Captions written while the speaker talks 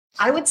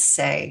I would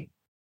say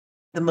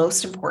the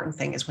most important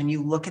thing is when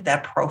you look at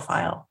that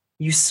profile,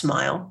 you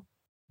smile,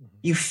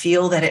 you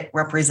feel that it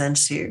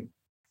represents you,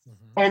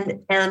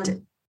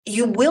 and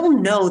you will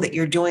know that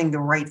you're doing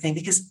the right thing.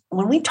 Because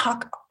when we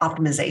talk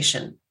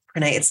optimization,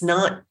 Renee, it's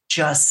not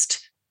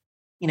just,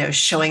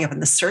 showing up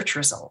in the search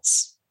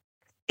results.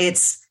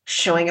 It's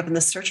showing up in the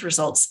search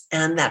results,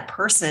 and that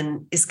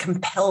person is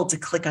compelled to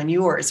click on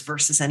yours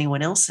versus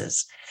anyone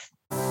else's.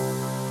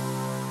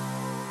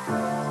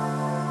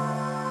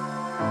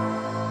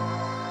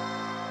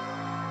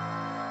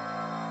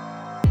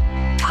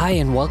 Hi,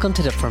 and welcome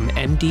to the From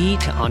MD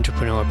to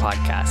Entrepreneur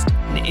podcast,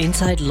 an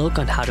inside look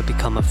on how to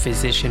become a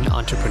physician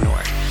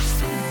entrepreneur.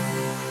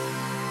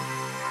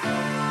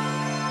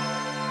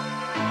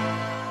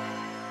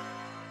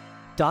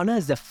 Donna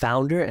is the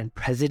founder and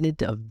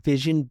president of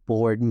Vision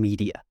Board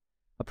Media,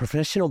 a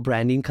professional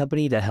branding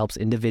company that helps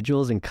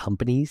individuals and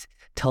companies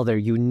tell their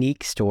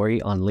unique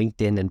story on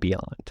LinkedIn and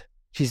beyond.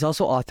 She's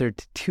also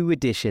authored 2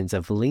 editions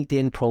of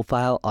LinkedIn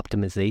Profile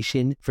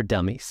Optimization for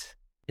Dummies.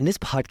 In this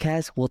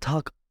podcast, we'll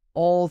talk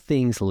all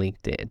things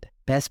LinkedIn,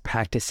 best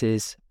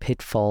practices,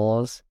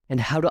 pitfalls, and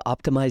how to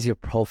optimize your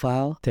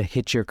profile to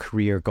hit your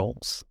career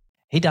goals.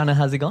 Hey, Donna,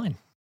 how's it going?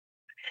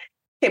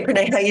 Hey,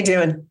 Pranay, how you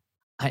doing?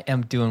 I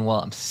am doing well.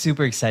 I'm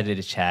super excited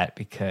to chat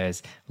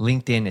because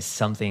LinkedIn is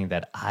something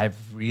that I've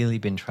really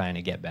been trying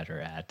to get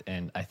better at.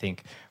 And I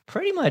think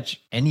pretty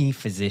much any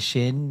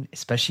physician,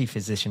 especially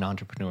physician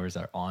entrepreneurs,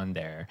 are on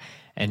there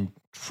and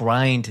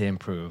trying to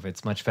improve.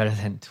 It's much better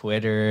than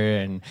Twitter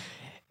and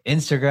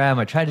Instagram.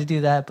 I try to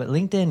do that, but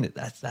LinkedIn,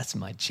 that's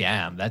my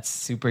jam. That's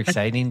super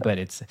exciting, but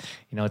it's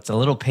a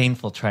little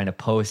painful trying to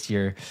post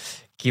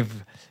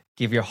give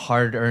your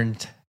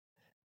hard-earned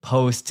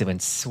post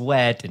and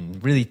sweat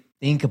and really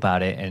think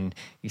about it, and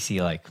you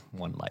see like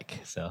 1 like.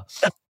 So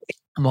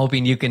I'm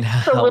hoping you can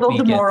help me get a little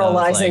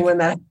demoralizing when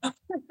that happens.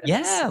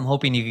 Yeah, I'm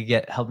hoping you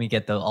could help me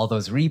get all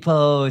those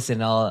reposts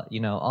and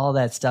all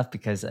that stuff,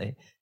 because I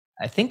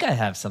think I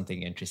have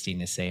something interesting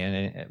to say,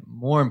 and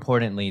more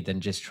importantly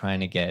than just trying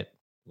to get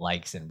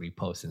likes and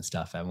reposts and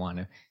stuff, I want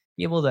to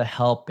be able to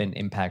help and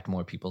impact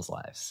more people's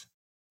lives.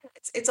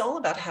 It's all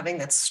about having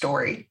that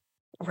story,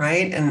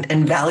 right?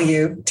 And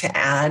value to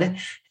add,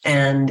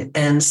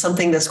 and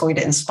something that's going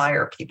to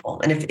inspire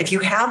people. And if you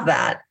have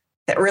that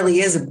really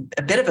is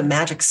a bit of a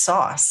magic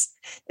sauce.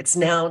 It's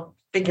now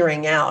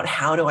figuring out,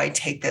 how do I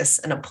take this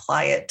and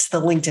apply it to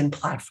the LinkedIn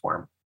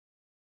platform?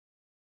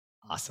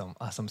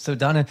 Awesome. So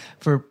Donna,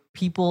 for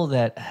people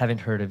that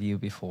haven't heard of you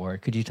before,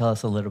 could you tell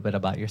us a little bit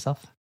about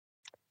yourself?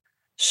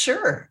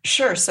 Sure.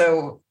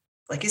 So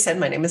like you said,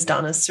 my name is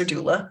Donna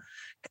Serdula.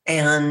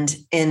 And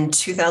in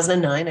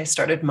 2009, I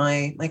started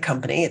my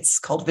company. It's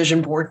called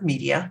Vision Board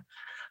Media.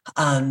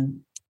 I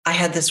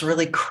had this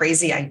really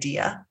crazy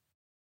idea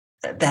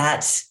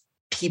that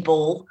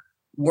people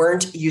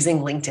weren't using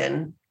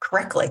LinkedIn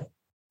correctly.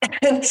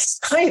 And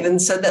I even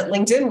said that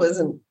LinkedIn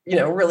wasn't,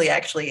 really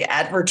actually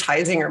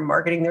advertising or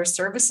marketing their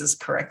services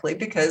correctly,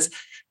 because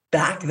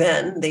back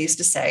then they used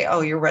to say,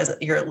 "Oh, your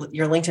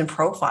LinkedIn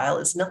profile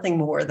is nothing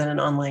more than an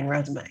online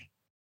resume."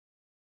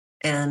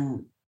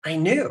 And I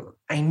knew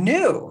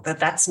that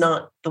that's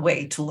not the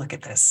way to look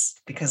at this,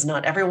 because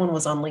not everyone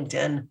was on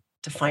LinkedIn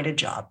to find a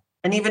job.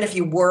 And even if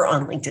you were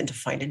on LinkedIn to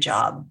find a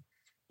job,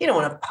 you don't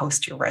want to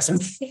post your resume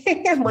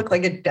and look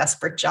like a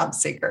desperate job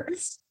seeker.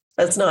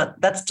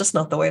 That's just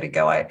not the way to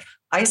go.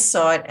 I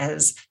saw it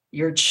as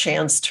your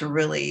chance to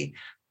really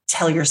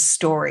tell your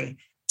story,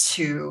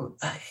 to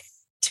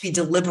be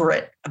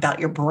deliberate about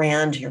your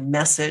brand, your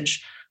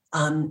message,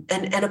 and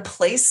a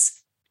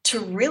place to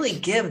really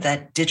give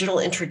that digital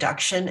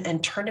introduction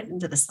and turn it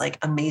into this like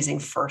amazing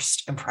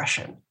first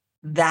impression.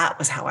 That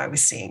was how I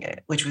was seeing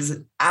it, which was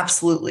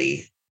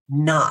absolutely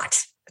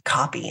not a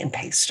copy and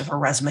paste of a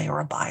resume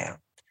or a bio.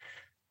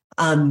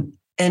 And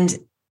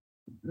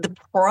the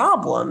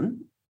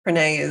problem,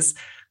 Renee, is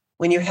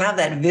when you have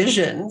that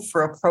vision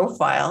for a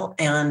profile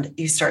and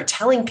you start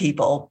telling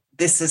people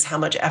this is how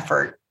much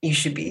effort you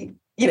should be,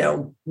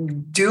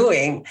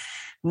 doing,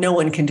 no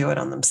one can do it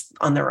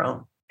on their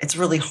own. It's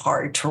really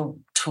hard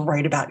to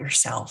write about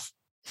yourself.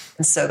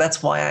 And so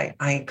that's why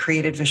I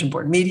created Vision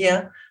Board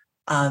Media.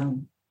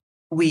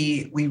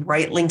 We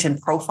write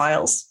LinkedIn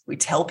profiles. We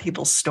tell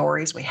people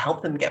stories. We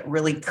help them get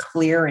really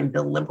clear and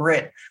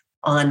deliberate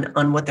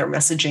on what their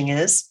messaging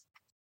is.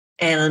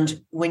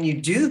 And when you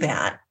do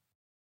that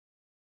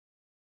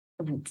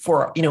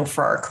for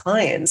our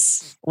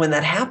clients, when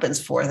that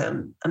happens for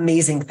them,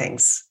 amazing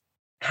things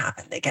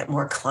happen. They get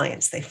more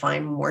clients, they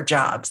find more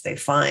jobs, they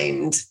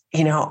find,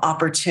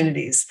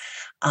 opportunities,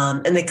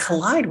 and they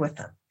collide with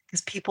them, because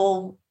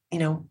people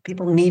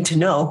need to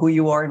know who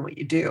you are and what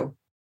you do.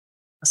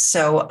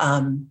 So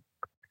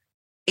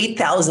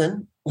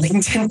 8,000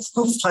 LinkedIn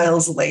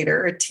profiles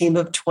later, a team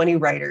of 20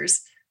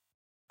 writers,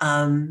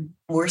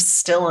 we're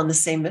still on the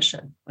same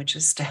mission, which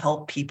is to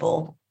help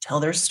people tell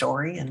their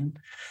story and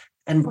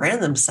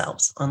brand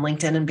themselves on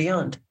LinkedIn and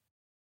beyond.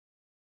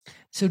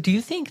 So do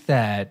you think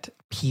that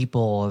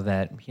people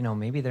that,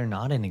 maybe they're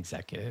not an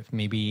executive.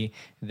 Maybe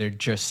they're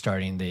just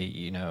starting,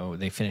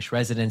 they finish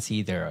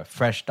residency, they're a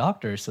fresh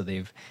doctor. So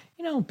they've,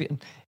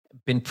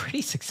 been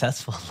pretty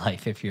successful in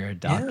life if you're a Yeah.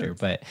 doctor,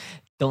 but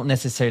don't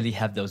necessarily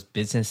have those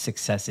business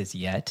successes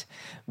yet.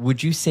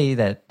 Would you say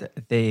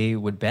that they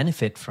would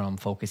benefit from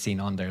focusing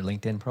on their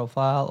LinkedIn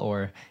profile,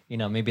 or,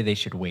 maybe they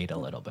should wait a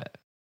little bit?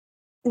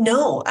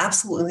 No,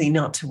 absolutely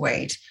not to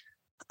wait.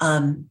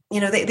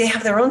 They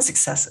have their own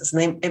successes,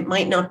 and it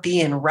might not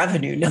be in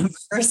revenue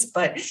numbers,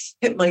 but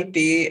it might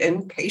be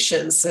in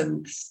patients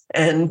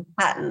and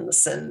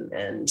patents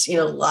and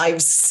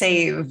lives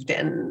saved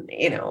and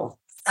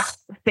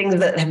things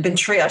that have been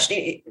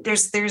triaged.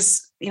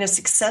 There's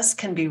success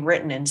can be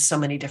written in so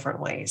many different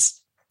ways.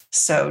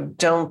 So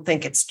don't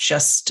think it's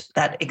just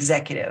that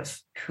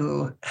executive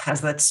who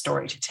has that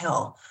story to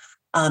tell.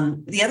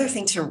 The other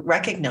thing to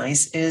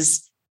recognize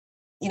is,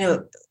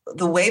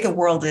 the way the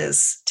world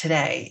is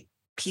today,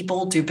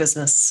 people do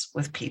business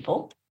with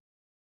people.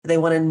 They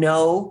want to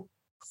know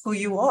who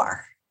you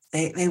are.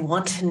 They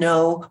want to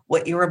know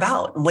what you're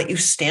about and what you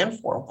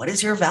stand for. What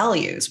is your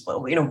values?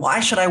 Well,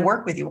 why should I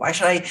work with you?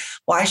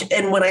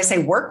 And when I say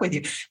work with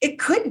you, it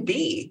could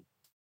be,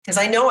 because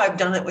I know I've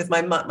done it with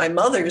my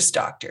mother's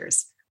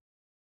doctors.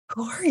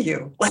 Who are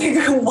you? Like,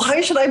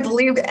 why should I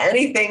believe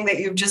anything that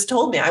you've just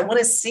told me? I want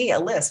to see a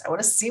list. I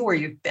want to see where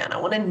you've been. I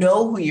want to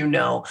know who you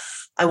know.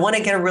 I want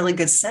to get a really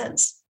good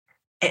sense.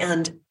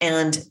 And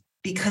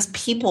because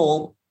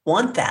people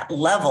want that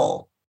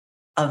level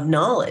of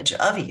knowledge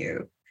of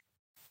you,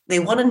 they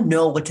want to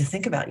know what to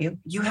think about you.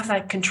 You have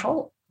that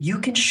control. You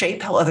can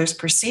shape how others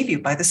perceive you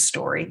by the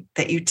story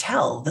that you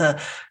tell,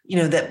 the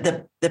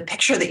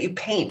picture that you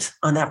paint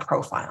on that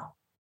profile.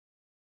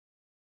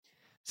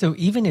 So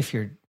even if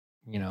you're,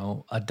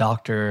 a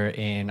doctor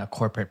in a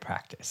corporate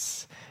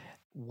practice,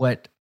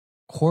 what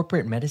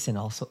corporate medicine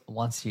also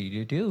wants you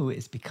to do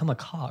is become a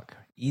cog,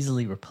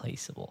 easily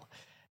replaceable.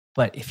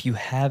 But if you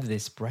have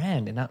this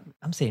brand, and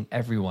I'm saying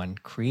everyone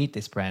create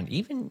this brand,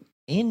 even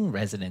in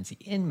residency,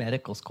 in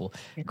medical school,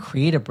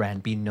 create a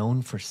brand, be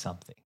known for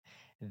something.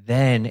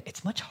 Then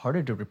it's much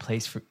harder to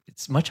replace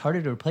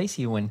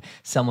you when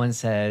someone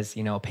says,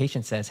 a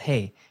patient says,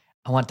 "Hey,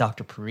 I want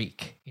Dr.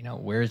 Parikh.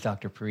 Where's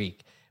Dr.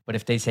 Parikh?" But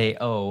if they say,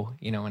 "Oh,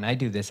 when I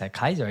do this at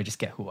Kaiser, I just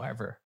get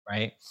whoever,"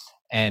 right?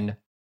 And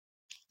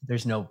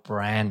there's no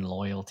brand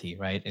loyalty,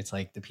 right? It's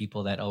like the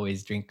people that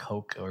always drink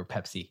Coke or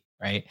Pepsi,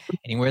 right?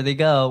 Anywhere they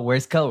go,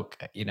 where's Coke?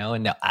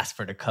 And they'll ask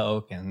for the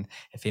Coke. And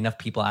if enough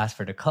people ask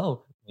for the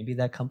Coke, maybe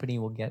that company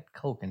will get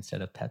Coke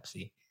instead of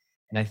Pepsi.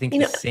 And I think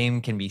the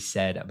same can be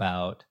said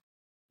about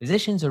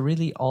physicians, are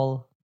really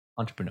all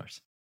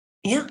entrepreneurs.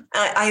 Yeah,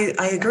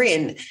 I agree.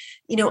 And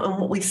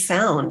what we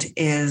found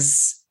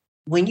is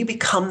when you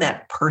become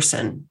that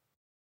person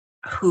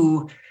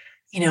who,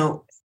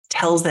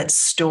 tells that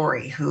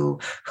story, who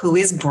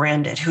is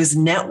branded, who's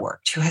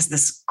networked, who has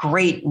this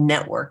great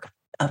network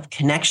of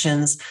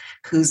connections,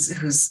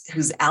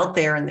 who's out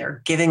there and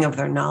they're giving of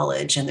their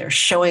knowledge and they're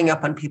showing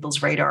up on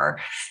people's radar,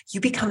 you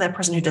become that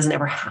person who doesn't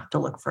ever have to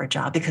look for a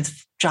job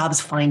because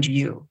jobs find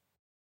you.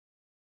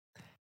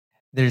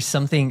 There's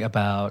something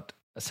about,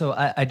 so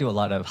I do a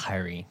lot of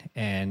hiring,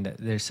 and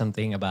there's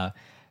something about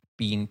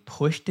being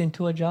pushed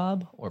into a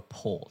job or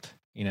pulled,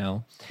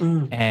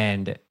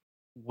 and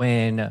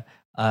when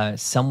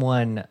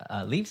someone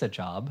leaves a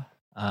job,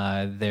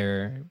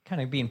 they're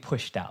kind of being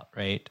pushed out,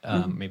 right?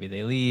 Maybe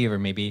they leave or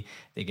maybe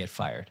they get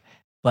fired.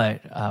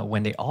 But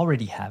when they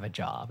already have a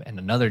job and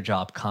another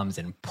job comes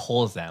and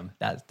pulls them,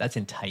 that's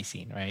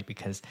enticing, right?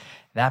 Because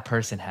that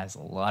person has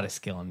a lot of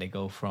skill and they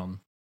go from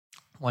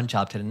one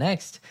job to the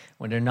next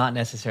when they're not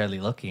necessarily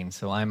looking.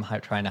 So I'm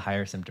trying to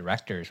hire some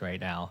directors right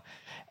now.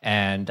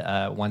 And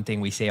one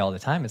thing we say all the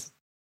time is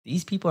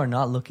these people are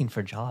not looking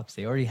for jobs.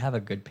 They already have a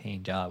good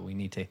paying job. We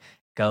need to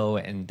go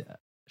and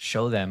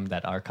show them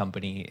that our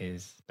company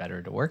is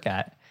better to work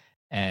at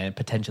and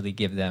potentially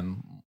give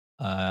them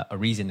a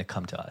reason to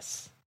come to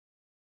us.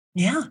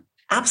 Yeah,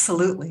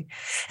 absolutely.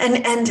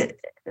 And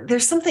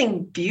there's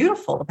something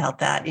beautiful about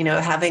that,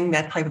 having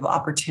that type of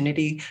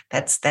opportunity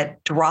that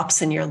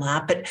drops in your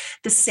lap. But at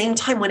the same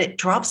time, when it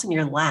drops in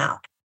your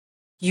lap,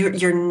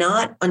 you're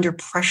not under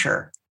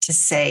pressure to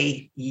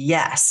say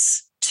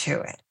yes to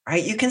it,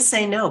 right? You can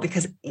say no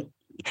because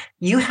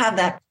you have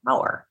that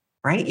power,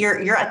 right?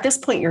 You're at this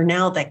point, you're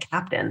now the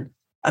captain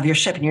of your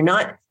ship, and you're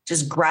not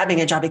just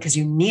grabbing a job because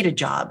you need a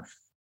job,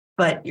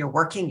 but you're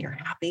working, you're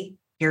happy.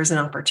 Here's an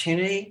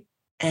opportunity.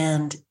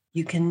 And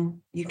you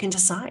can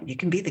decide, you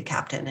can be the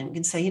captain and you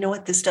can say, you know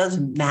what, this does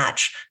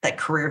match that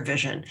career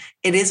vision.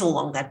 It is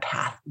along that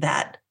path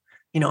that,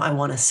 I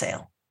want to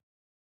sail.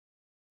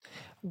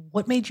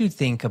 What made you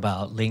think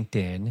about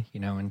LinkedIn?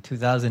 In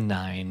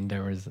 2009,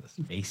 there was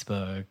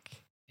Facebook,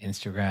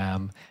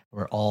 Instagram,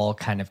 were all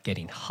kind of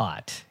getting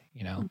hot,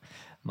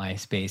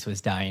 MySpace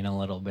was dying a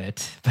little bit.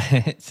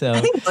 So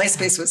I think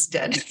MySpace was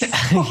dead.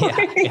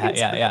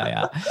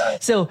 Yeah.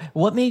 So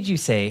what made you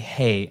say,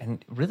 hey,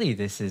 and really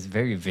this is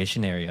very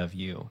visionary of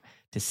you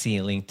to see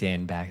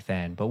LinkedIn back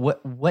then, but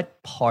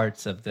what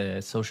parts of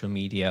the social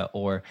media,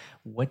 or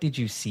what did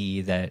you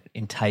see that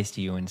enticed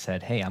you and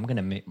said, "Hey, I'm going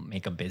to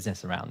make a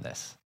business around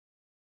this"?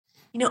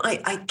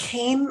 I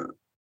came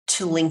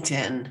to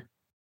LinkedIn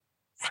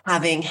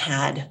having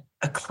had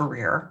a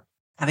career,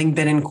 having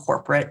been in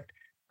corporate,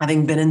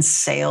 having been in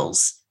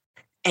sales,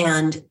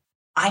 and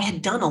I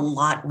had done a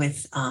lot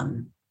with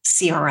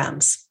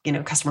CRMs,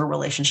 customer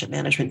relationship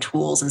management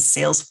tools and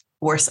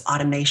Salesforce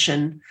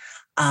automation,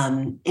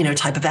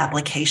 type of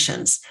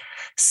applications.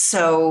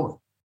 So,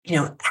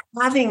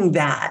 having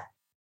that,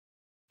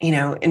 in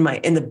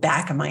the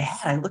back of my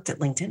head, I looked at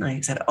LinkedIn and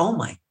I said, "Oh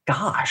my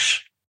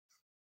gosh,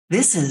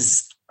 this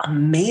is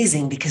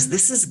amazing," because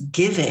this is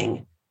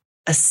giving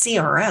a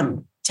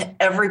CRM to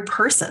every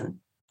person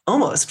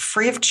almost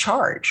free of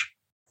charge.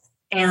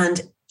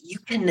 And you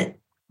can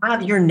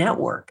have your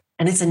network,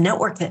 and it's a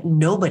network that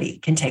nobody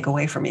can take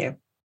away from you.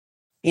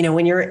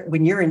 When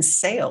you're in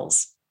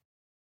sales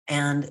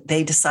and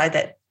they decide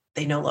that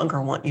they no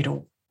longer want you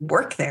to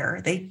work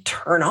there, they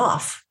turn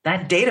off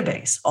that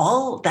database.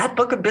 All that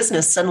book of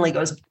business suddenly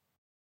goes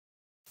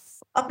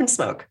up in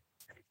smoke.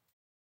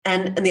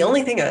 And the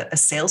only thing a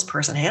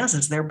salesperson has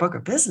is their book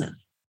of business.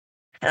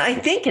 And I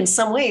think in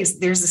some ways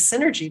there's a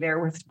synergy there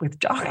with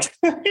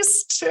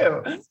doctors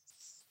too.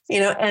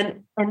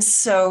 And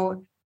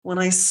so when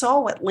I saw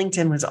what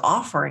LinkedIn was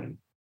offering,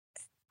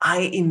 I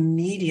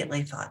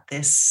immediately thought,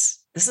 this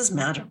is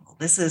magical.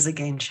 This is a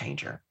game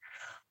changer.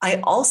 I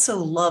also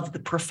love the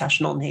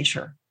professional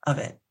nature of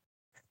it.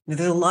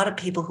 There are a lot of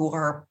people who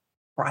are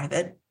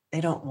private.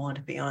 They don't want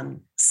to be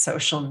on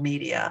social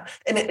media.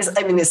 And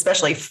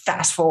especially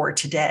fast forward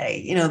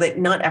today, that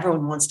not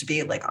everyone wants to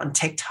be like on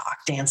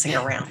TikTok dancing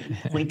around and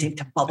pointing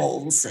to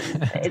bubbles.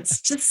 And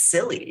it's just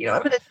silly.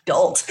 I'm an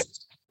adult.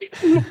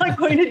 I'm not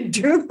going to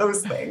do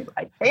those things.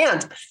 I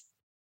can't,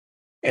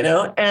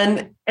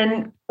 and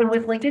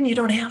with LinkedIn, you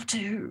don't have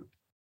to.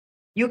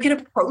 You can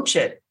approach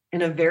it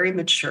in a very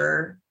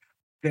mature,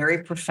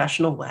 very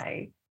professional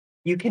way.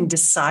 You can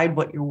decide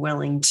what you're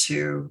willing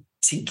to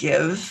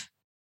give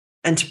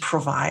and to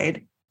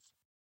provide.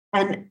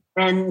 And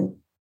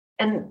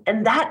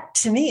that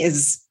to me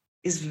is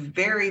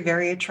very,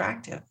 very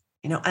attractive.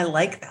 I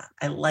like that.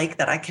 I like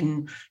that I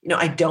can,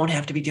 I don't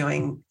have to be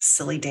doing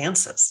silly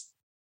dances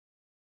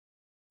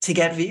to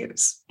get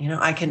views.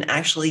 I can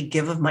actually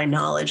give of my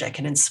knowledge. I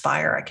can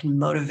inspire, I can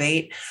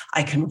motivate,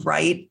 I can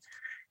write,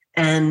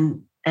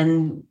 and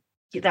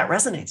that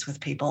resonates with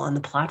people on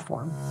the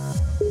platform.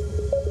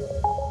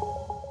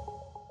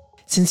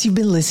 Since you've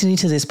been listening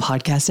to this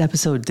podcast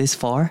episode this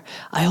far,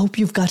 I hope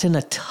you've gotten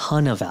a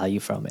ton of value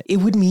from it. It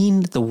would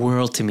mean the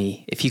world to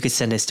me if you could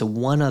send this to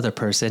one other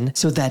person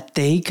so that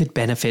they could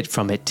benefit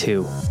from it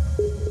too.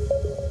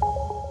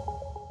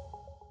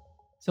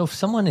 So if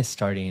someone is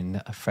starting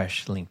a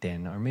fresh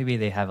LinkedIn, or maybe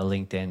they have a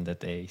LinkedIn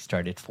that they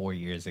started 4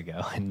 years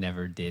ago and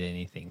never did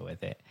anything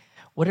with it,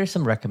 what are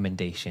some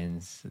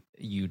recommendations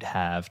you'd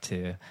have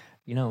to,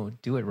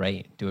 do it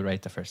right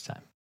the first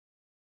time?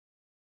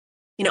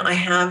 I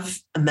have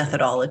a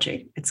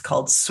methodology. It's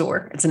called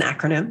SOAR. It's an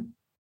acronym,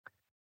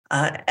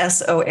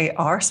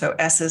 SOAR. So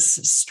S is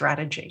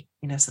strategy.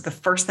 So the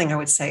first thing I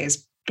would say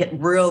is get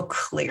real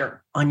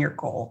clear on your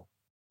goal.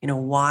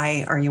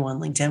 Why are you on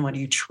LinkedIn? What are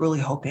you truly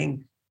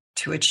hoping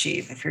to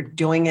achieve? If you're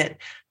doing it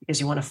because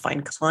you want to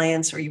find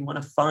clients, or you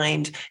want to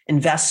find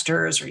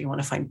investors, or you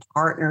want to find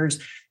partners,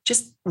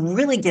 just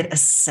really get a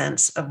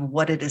sense of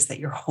what it is that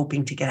you're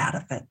hoping to get out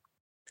of it.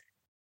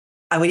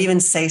 I would even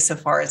say, so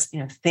far as,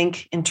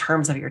 think in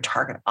terms of your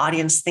target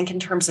audience, think in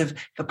terms of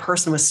if a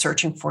person was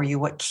searching for you,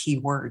 what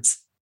keywords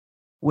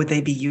would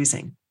they be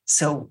using?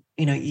 So,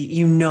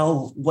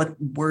 what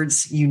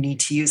words you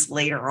need to use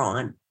later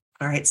on.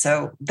 All right.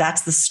 So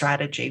that's the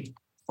strategy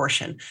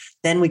portion.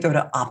 Then we go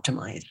to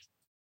optimize.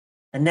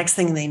 The next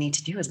thing they need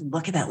to do is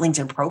look at that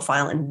LinkedIn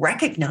profile and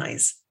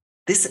recognize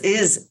this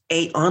is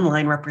an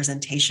online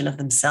representation of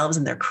themselves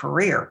and their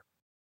career.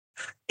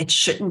 It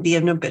shouldn't be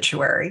an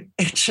obituary.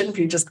 It shouldn't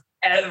be just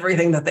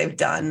everything that they've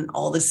done,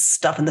 all this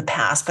stuff in the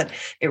past, but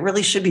it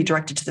really should be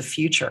directed to the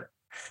future.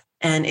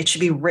 And it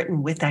should be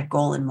written with that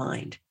goal in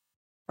mind,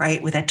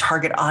 right? With that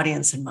target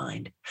audience in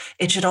mind.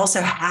 It should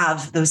also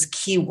have those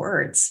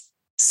keywords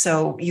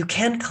so you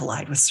can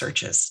collide with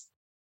searches.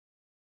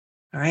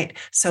 All right.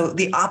 So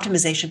the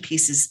optimization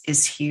piece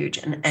is huge.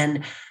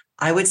 And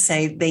I would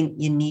say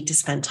you need to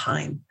spend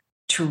time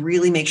to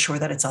really make sure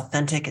that it's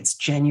authentic, it's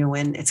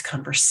genuine, it's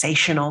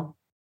conversational.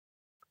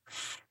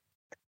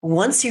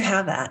 Once you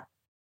have that,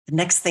 the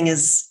next thing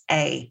is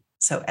A.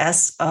 So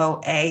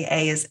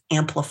SOAA is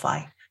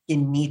amplify. You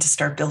need to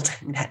start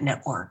building that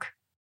network,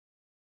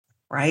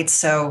 right?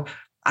 So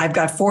I've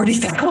got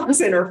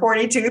 40,000 or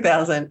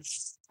 42,000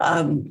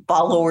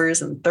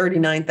 followers and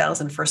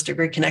 39,000 first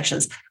degree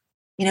connections.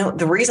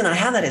 The reason I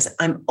have that is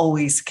I'm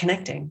always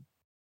connecting.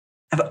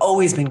 I've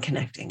always been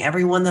connecting.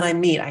 Everyone that I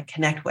meet, I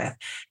connect with.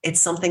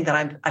 It's something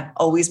that I've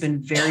always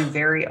been very,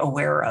 very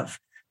aware of.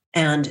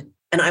 And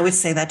I would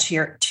say that to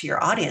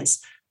your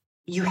audience,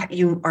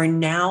 you are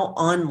now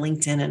on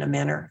LinkedIn in a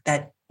manner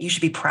that you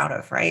should be proud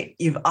of, right?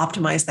 You've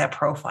optimized that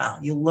profile.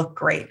 You look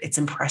great. It's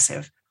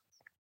impressive.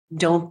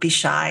 Don't be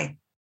shy.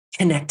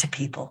 Connect to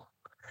people.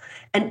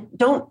 And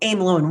don't aim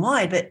low and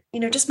wide, but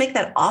just make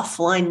that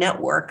offline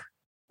network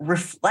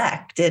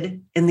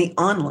reflected in the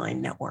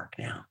online network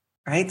now,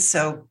 right?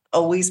 So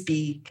always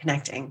be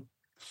connecting.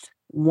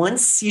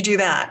 Once you do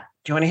that,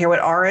 do you want to hear what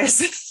R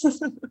is?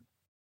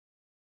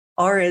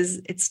 R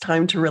is it's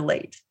time to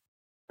relate.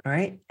 All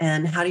right.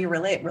 And how do you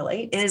relate?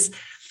 Relate is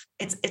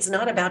it's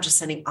not about just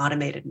sending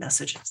automated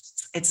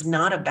messages. It's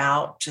not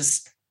about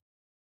just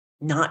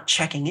not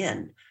checking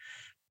in.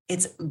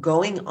 It's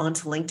going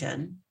onto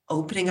LinkedIn,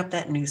 opening up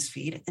that news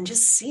feed and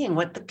just seeing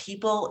what the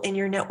people in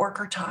your network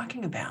are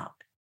talking about.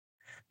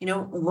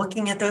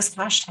 Looking at those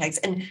hashtags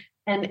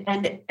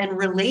and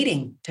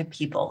relating to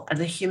people as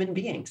a human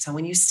being. So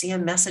when you see a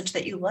message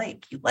that you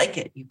like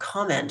it, you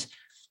comment,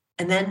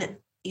 and then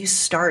you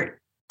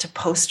start to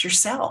post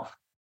yourself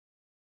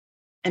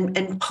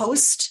and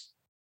post.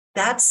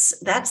 That's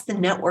the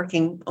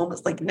networking,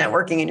 almost like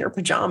networking in your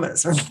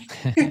pajamas, or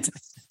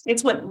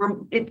it's what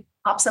it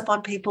pops up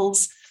on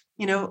people's,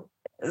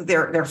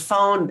 their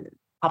phone,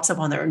 pops up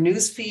on their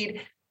news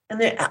feed. And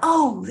they,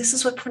 oh, this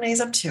is what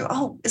Pranay's up to.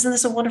 Oh, isn't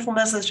this a wonderful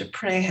message that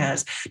Pranay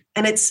has?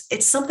 And it's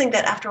something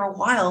that after a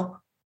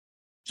while,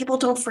 people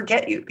don't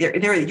forget you.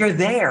 You're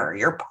there.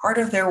 You're part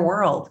of their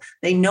world.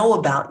 They know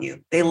about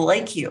you. They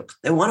like you.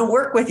 They want to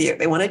work with you.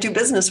 They want to do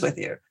business with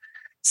you.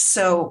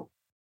 So,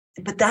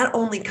 but that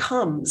only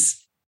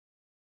comes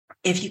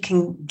if you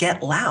can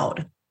get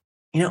loud,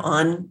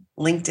 on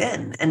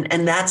LinkedIn.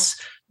 And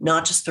that's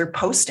not just through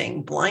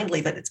posting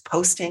blindly, but it's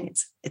posting,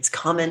 it's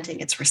commenting,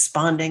 it's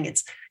responding,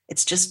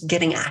 it's just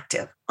getting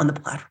active on the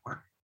platform.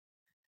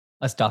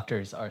 Us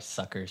doctors are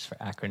suckers for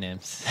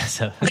acronyms.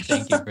 So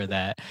thank you for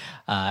that.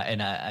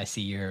 And I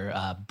see your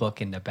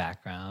book in the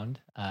background,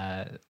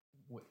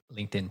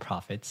 LinkedIn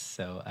Profits.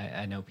 So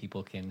I know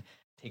people can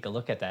take a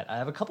look at that. I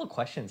have a couple of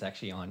questions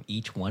actually on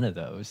each one of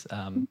those.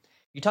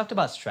 You talked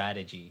about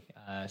strategy.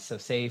 So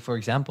say, for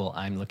example,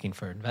 I'm looking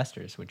for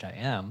investors, which I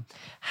am.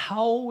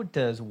 How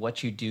does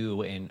what you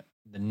do in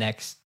the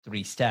next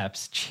 3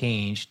 steps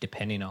change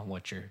depending on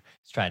what your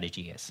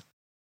strategy is?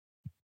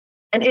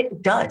 And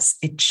it does,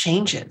 it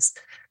changes.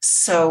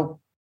 So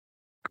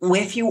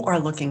if you are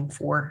looking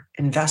for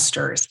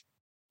investors,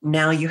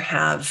 now you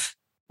have,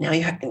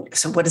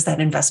 so what does that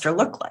investor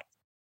look like?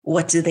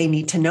 What do they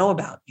need to know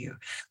about you?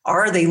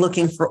 Are they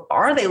looking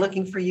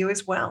for you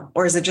as well?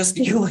 Or is it just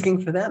you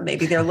looking for them?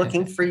 Maybe they're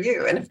looking for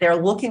you. And if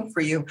they're looking for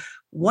you,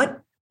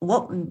 what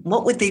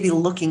would they be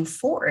looking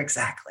for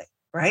exactly?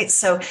 Right.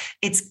 So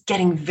it's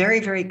getting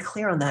very, very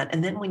clear on that.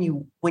 And then when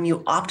you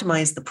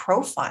optimize the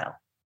profile,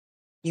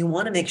 you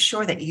want to make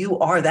sure that you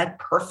are that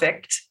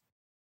perfect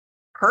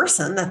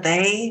person that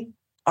they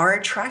are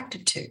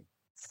attracted to.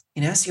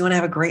 So you want to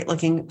have a great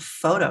looking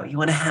photo. You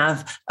want to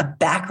have a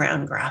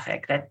background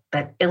graphic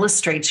that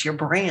illustrates your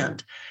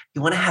brand.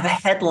 You want to have a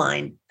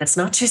headline that's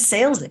not too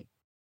salesy.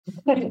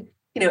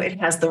 It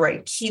has the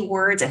right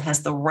keywords. It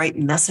has the right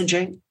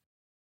messaging.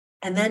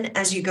 And then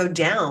as you go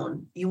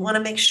down, you want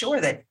to make sure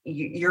that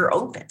you're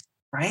open,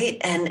 right?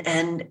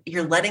 And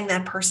you're letting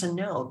that person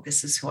know,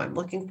 this is who I'm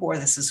looking for.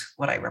 This is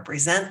what I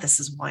represent.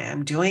 This is why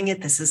I'm doing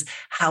it. This is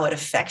how it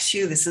affects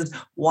you. This is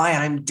why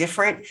I'm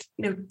different.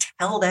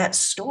 Tell that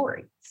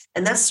story.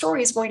 And that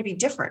story is going to be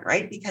different,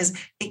 right? Because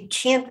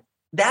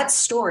that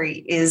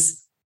story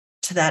is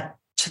to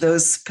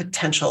those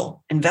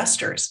potential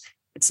investors.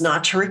 It's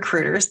not to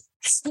recruiters.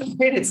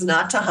 It's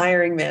not to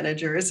hiring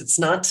managers. It's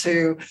not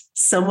to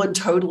someone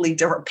totally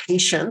different,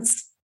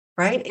 patients,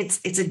 right?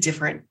 It's a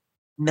different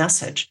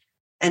message.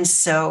 And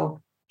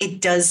so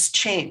it does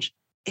change.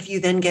 If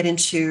you then get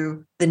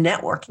into the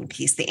networking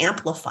piece, the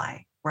amplify,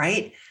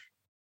 right?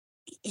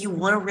 You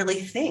want to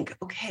really think,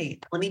 okay,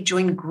 let me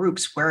join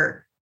groups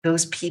where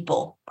those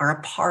people are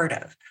a part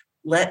of.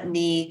 Let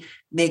me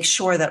make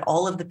sure that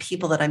all of the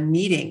people that I'm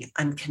meeting,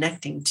 I'm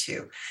connecting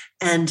to.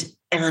 And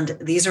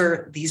these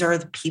are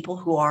the people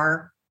who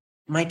are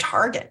my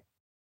target,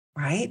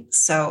 right?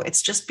 So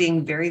it's just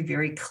being very,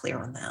 very clear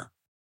on that.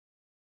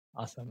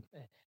 Awesome.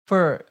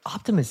 For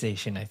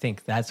optimization, I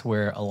think that's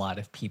where a lot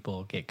of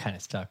people get kind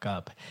of stuck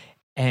up.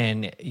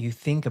 And you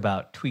think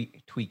about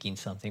tweaking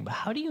something, but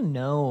how do you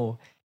know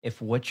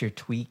if what you're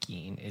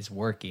tweaking is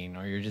working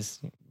or you're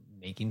just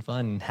making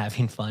fun and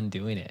having fun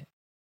doing it?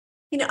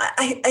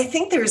 I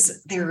think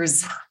there's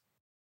it's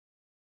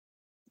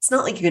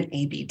not like you can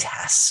A/B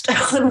test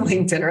on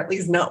LinkedIn, or at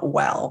least not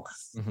well.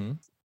 Mm-hmm.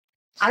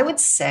 I would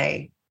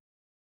say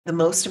the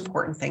most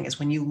important thing is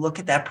when you look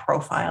at that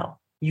profile,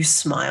 you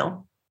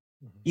smile,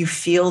 you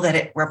feel that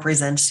it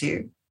represents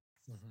you,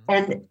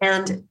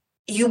 and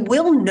you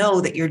will know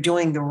that you're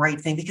doing the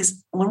right thing.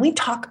 Because when we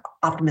talk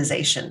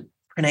optimization,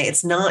 Pranay,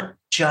 it's not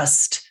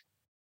just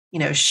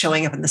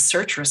showing up in the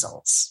search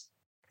results.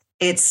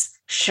 It's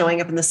showing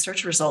up in the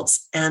search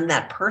results and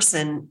that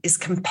person is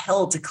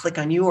compelled to click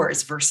on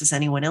yours versus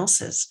anyone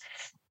else's.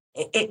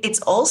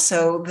 It's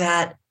also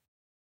that,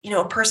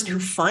 a person who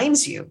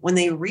finds you when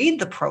they read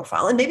the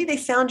profile, and maybe they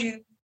found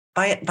you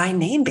by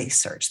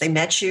name-based search. They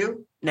met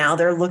you. Now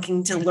they're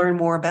looking to learn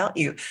more about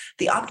you.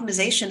 The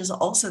optimization is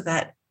also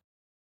that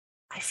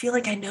I feel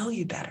like I know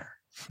you better.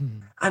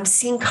 I'm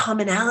seeing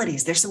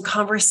commonalities. There's some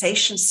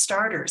conversation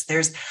starters.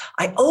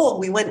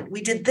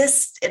 We did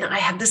this and I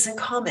have this in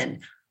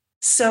common.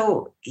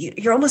 So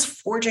you're almost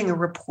forging a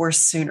rapport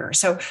sooner.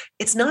 So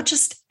it's not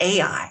just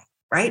AI,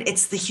 right?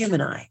 It's the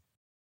human eye.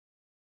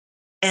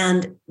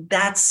 And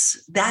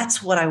that's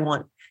what I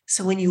want.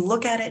 So when you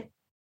look at it,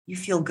 you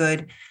feel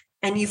good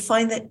and you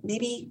find that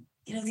maybe,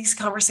 these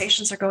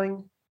conversations are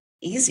going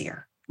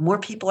easier. More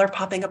people are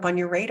popping up on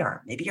your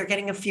radar. Maybe you're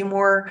getting a few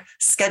more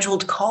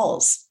scheduled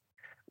calls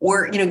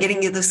or,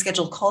 getting you those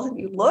scheduled calls and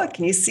you look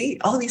and you see,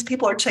 oh, these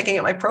people are checking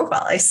out my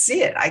profile. I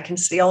see it. I can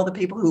see all the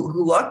people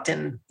who looked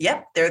and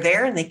yep, they're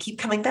there and they keep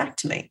coming back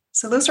to me.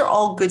 So those are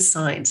all good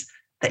signs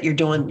that you're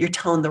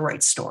telling the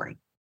right story.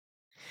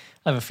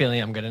 I have a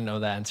feeling I'm going to know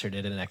the answer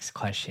to the next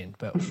question,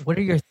 but what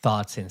are your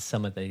thoughts in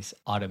some of these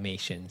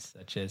automations,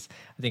 such as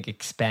I think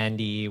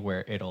Expandy,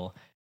 where it'll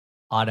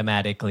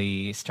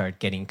automatically start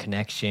getting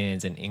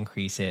connections and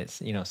increase it?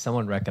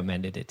 Someone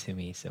recommended it to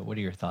me. So what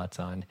are your thoughts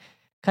on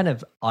kind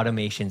of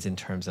automations in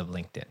terms of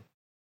LinkedIn?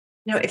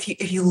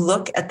 If you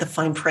look at the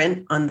fine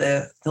print on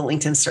the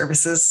LinkedIn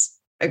services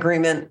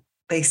agreement,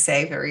 they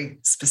say very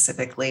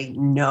specifically,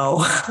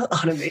 no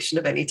automation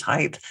of any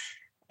type.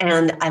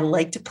 And I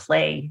like to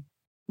play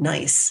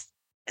nice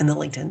in the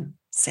LinkedIn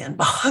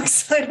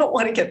sandbox. I don't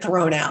want to get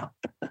thrown out.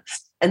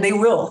 And they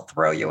will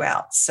throw you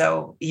out.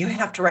 So you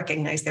have to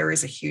recognize there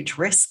is a huge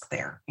risk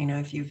there.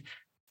 If you've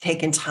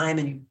taken time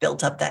and you've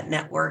built up that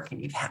network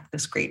and you've had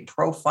this great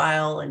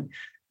profile and,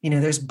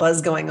 there's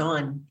buzz going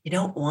on, you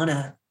don't want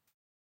to,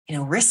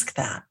 risk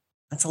that.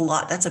 That's a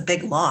lot. That's a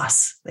big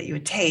loss that you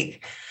would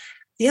take.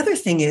 The other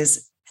thing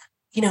is,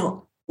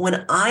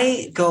 when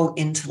I go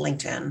into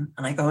LinkedIn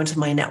and I go into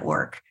my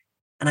network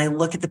and I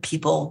look at the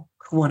people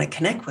who want to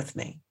connect with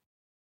me,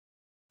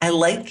 I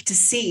like to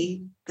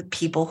see the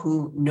people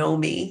who know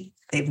me,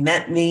 they've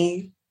met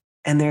me,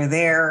 and they're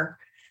there.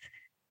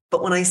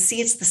 But when I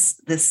see it's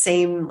the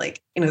same,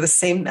 the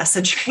same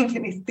messaging,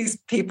 and these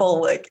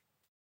people,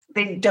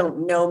 they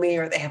don't know me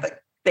or they have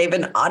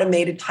an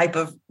automated type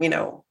of,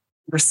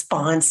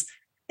 response,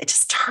 it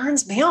just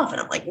turns me off.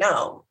 And I'm like,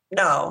 no,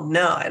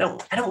 I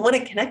don't want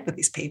to connect with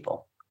these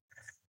people.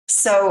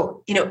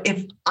 So,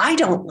 if I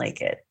don't like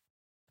it,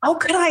 how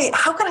could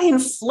I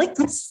inflict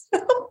this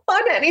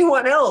on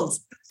anyone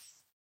else?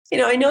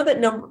 I know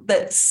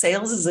that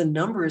sales is a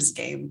numbers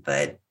game,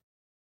 but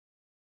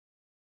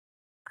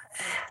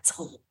that's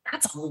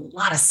a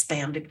lot of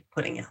spam to be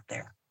putting out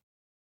there.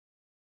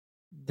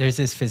 There's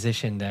this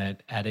physician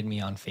that added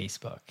me on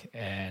Facebook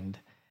and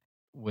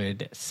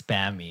would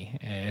spam me,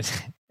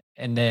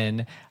 and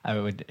then I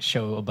would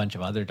show a bunch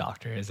of other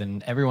doctors,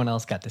 and everyone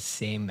else got the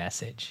same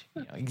message,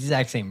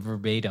 exact same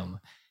verbatim.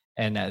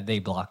 And they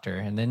blocked her.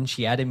 And then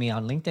she added me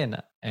on LinkedIn,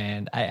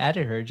 and I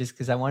added her just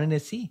because I wanted to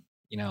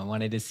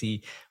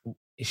see,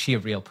 is she a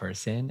real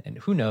person? And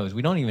who knows?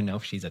 We don't even know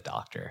if she's a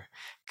doctor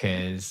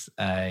because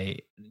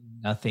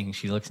she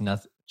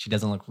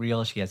doesn't look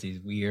real. She has these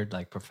weird,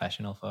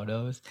 professional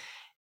photos.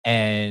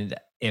 And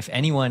if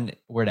anyone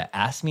were to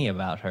ask me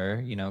about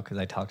her, because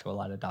I talk to a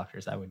lot of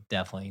doctors, I would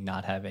definitely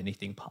not have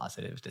anything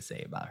positive to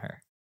say about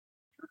her.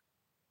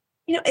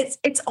 It's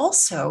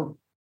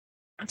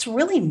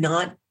really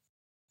not.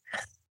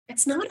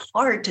 It's not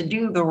hard to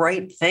do the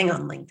right thing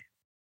on LinkedIn.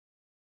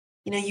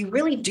 You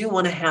really do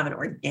want to have an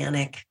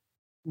organic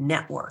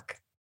network.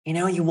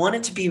 You want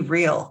it to be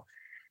real.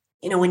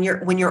 When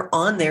you're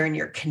on there and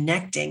you're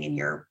connecting and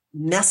you're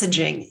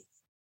messaging,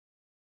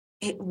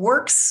 it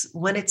works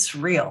when it's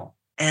real.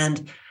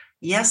 And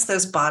yes,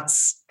 those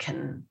bots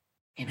can,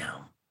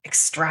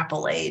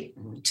 extrapolate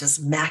and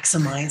just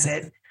maximize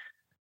it.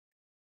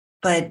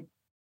 But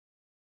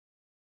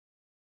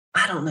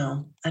I don't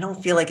know. I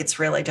don't feel like it's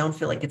real. I don't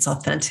feel like it's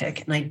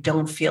authentic. And I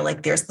don't feel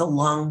like there's the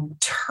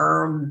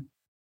long-term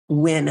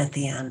win at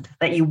the end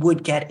that you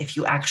would get if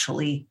you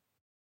actually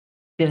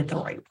did it the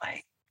right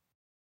way.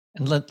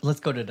 And let's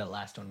go to the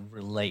last one,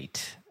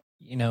 relate.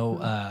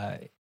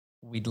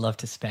 We'd love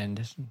to spend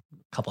a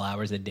couple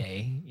hours a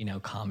day,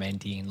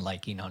 commenting,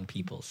 liking on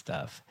people's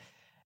stuff.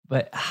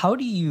 But how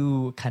do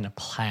you kind of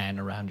plan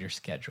around your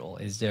schedule?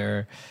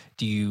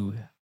 Do you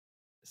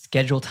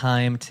schedule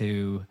time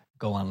to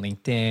go on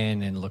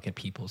LinkedIn and look at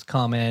people's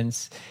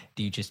comments?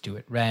 Do you just do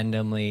it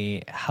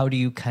randomly? How do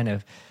you kind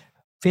of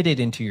fit it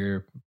into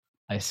your,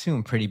 I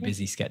assume, pretty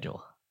busy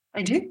schedule?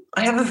 I do.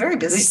 I have a very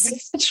busy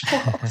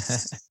schedule.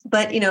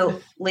 But,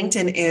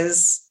 LinkedIn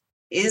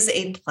is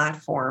a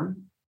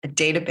platform, a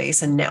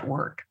database, a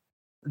network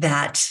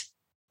that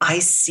I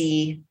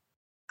see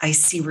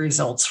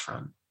results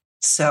from.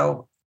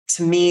 So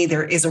to me,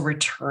 there is a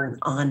return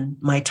on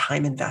my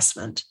time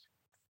investment.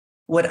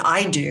 What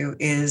I do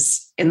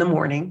is in the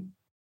morning,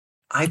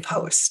 I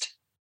post.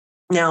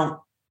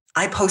 Now,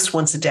 I post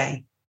once a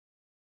day.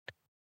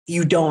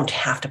 You don't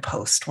have to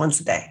post once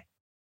a day.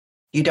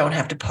 You don't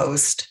have to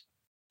post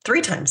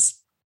 3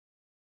 times.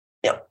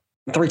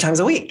 3 times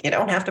a week. You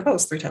don't have to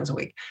post 3 times a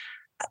week.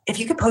 If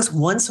you could post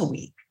once a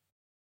week,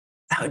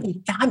 that would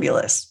be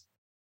fabulous.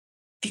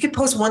 If you could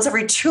post once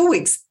every 2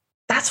 weeks,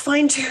 that's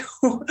fine too.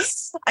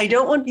 I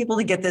don't want people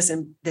to get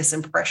this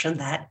impression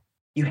that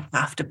you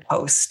have to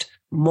post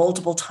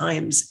multiple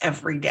times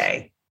every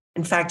day.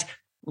 In fact,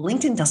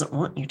 LinkedIn doesn't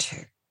want you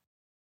to.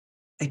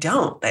 They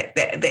don't.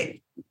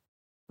 They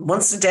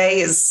once a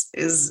day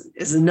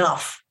is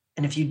enough.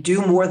 And if you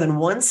do more than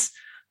once,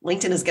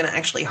 LinkedIn is going to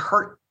actually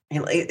hurt.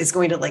 It's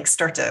going to like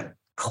start to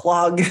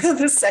clog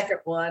the second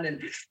one,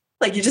 and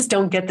like you just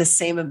don't get the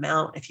same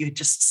amount if you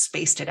just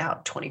spaced it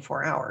out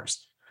 24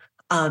 hours.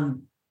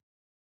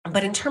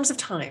 But in terms of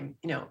time,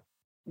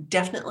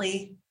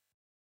 definitely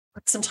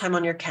put some time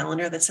on your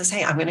calendar that says,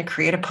 hey, I'm going to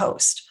create a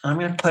post. I'm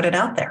going to put it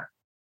out there.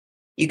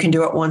 You can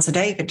do it once a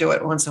day. You could do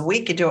it once a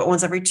week. You could do it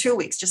once every 2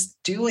 weeks. Just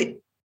do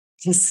it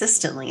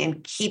consistently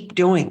and keep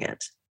doing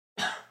it.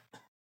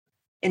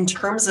 In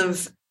terms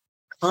of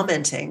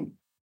commenting,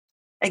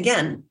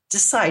 again,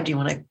 decide, do you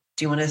want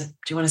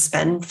to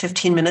spend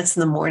 15 minutes in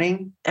the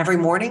morning, every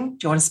morning?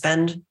 Do you want to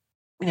spend,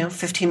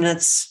 15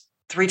 minutes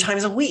 3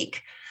 times a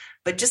week?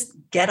 But just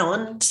get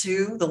on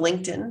to the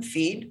LinkedIn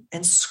feed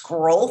and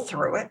scroll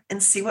through it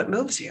and see what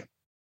moves you.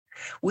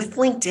 With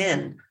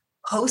LinkedIn,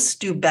 posts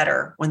do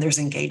better when there's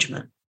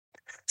engagement.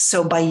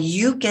 So by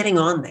you getting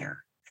on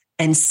there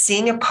and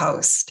seeing a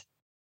post,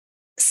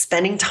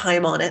 spending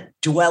time on it,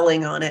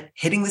 dwelling on it,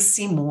 hitting the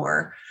see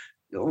more,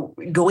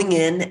 going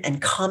in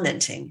and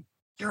commenting,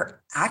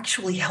 you're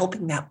actually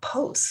helping that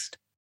post.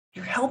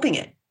 You're helping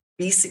it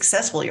be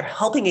successful. You're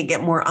helping it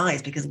get more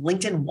eyes, because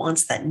LinkedIn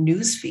wants that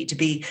news feed to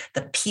be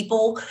the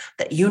people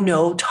that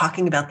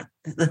talking about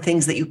the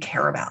things that you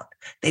care about.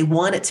 They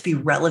want it to be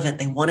relevant.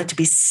 They want it to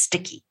be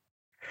sticky.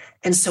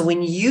 And so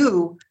when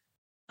you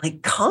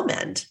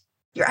comment,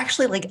 you're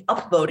actually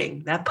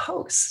upvoting that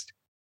post.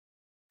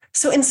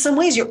 So in some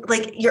ways,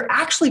 you're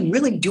actually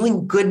really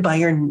doing good by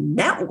your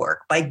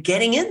network by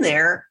getting in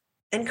there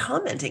and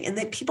commenting, and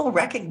that people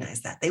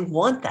recognize that. They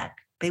want that.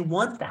 They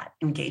want that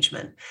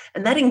engagement.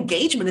 And that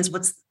engagement is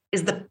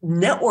the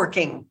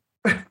networking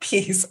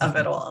piece of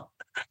it all.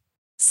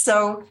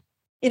 So,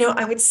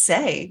 I would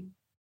say,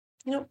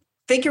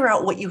 figure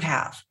out what you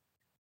have.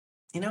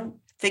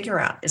 Figure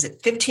out, is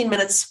it 15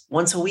 minutes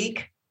once a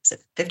week? Is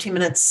it 15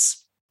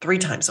 minutes 3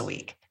 times a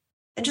week?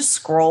 And just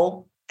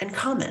scroll and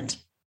comment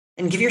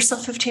and give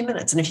yourself 15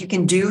 minutes. And if you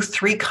can do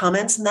 3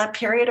 comments in that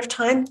period of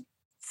time,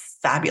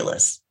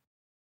 fabulous.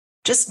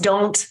 Just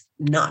don't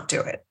not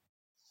do it.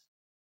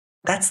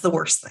 That's the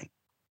worst thing.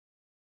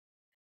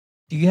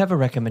 Do you have a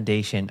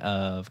recommendation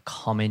of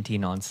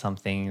commenting on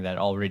something that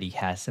already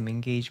has some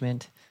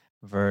engagement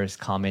versus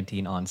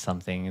commenting on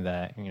something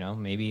that,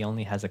 maybe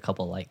only has a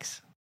couple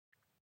likes?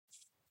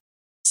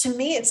 To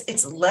me,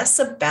 it's less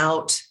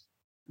about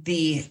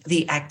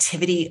the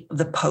activity of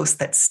the post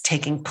that's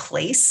taking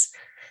place,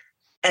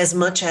 as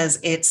much as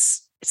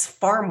it's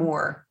far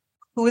more,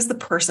 who is the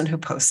person who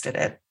posted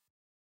it?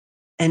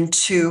 And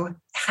 2,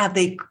 have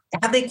they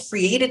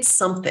created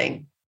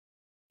something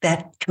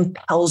that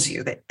compels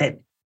you, that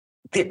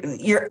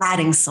you're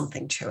adding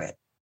something to it?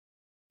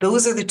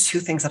 Those are the 2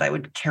 things that I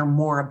would care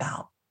more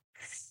about.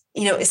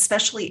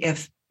 Especially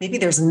if maybe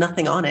there's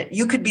nothing on it.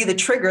 You could be the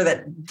trigger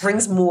that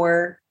brings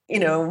more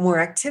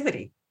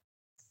activity.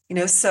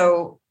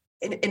 So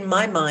in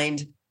my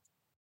mind,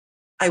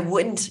 I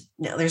wouldn't,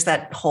 there's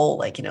that whole,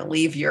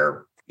 leave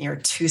your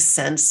 2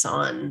 cents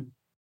on,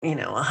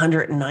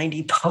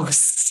 190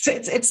 posts.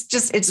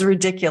 It's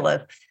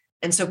ridiculous.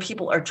 And so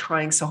people are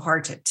trying so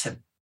hard to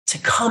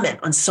comment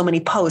on so many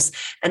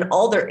posts, and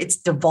it's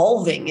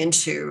devolving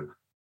into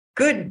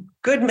good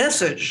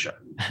message,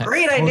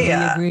 great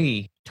idea.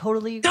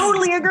 Totally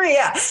agree.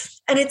 Yeah.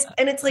 And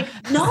it's like,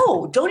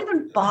 no, don't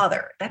even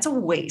bother. That's a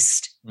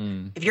waste.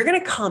 If you're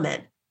going to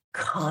comment,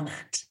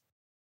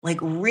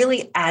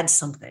 really add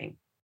something,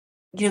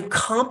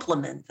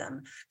 compliment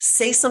them,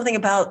 say something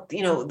about,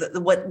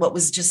 what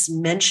was just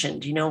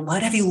mentioned,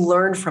 what have you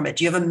learned from it?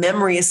 Do you have a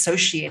memory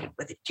associated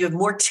with it? Do you have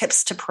more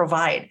tips to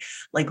provide?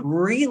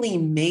 Really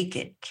make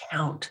it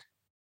count.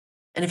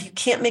 And if you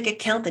can't make it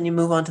count, then you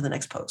move on to the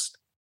next post.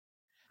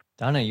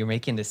 Donna, you're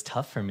making this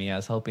tough for me. I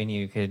was hoping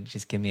you could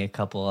just give me a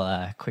couple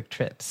quick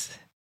tips.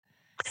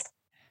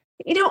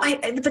 But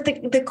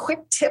the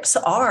quick tips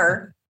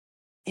are,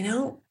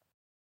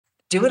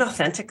 do it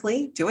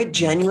authentically, do it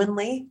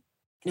genuinely,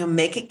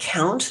 make it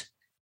count.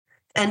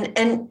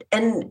 And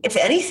if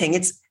anything,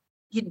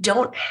 you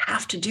don't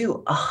have to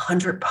do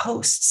 100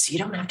 posts. You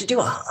don't have to do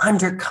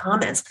 100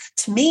 comments.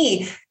 To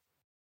me,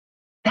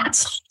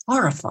 that's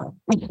horrifying.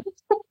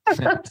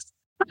 That's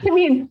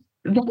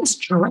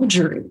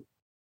drudgery.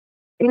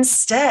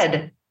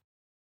 Instead,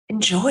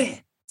 enjoy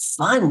it. It's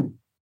fun.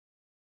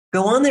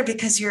 Go on there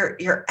because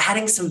you're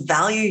adding some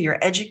value,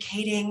 you're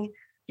educating,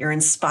 you're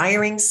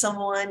inspiring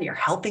someone, you're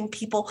helping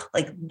people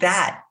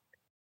that.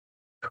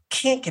 Who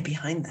can't get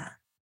behind that?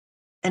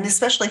 And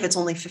especially if it's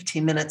only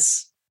 15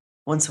 minutes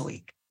once a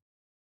week.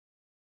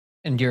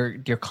 And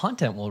your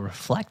content will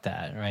reflect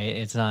that, right?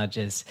 It's not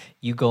just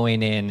you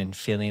going in and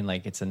feeling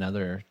like it's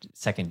another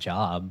second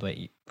job, but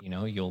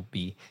you'll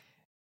be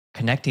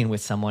connecting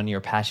with someone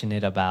you're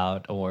passionate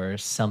about or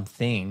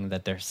something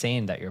that they're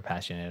saying that you're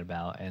passionate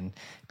about. And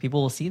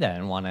people will see that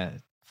and want to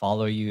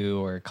follow you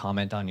or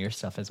comment on your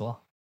stuff as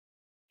well.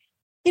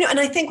 And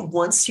I think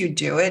once you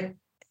do it,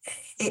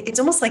 it's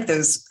almost like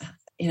those,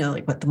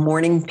 like what the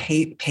morning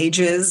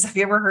pages. Have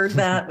you ever heard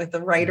that with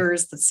the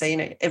writers that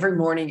say, every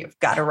morning you've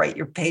got to write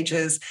your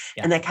pages,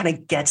 and that kind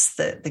of gets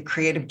the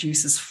creative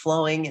juices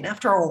flowing. And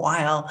after a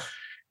while,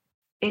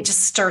 it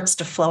just starts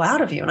to flow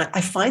out of you. And I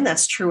find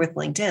that's true with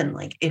LinkedIn.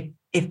 Like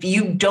if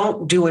you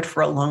don't do it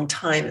for a long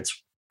time,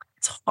 it's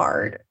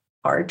hard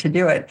to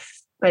do it.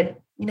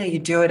 But, you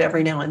do it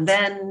every now and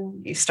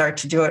then, you start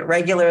to do it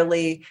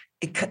regularly.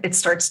 It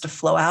starts to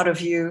flow out of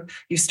you.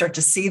 You start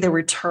to see the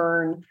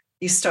return.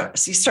 You start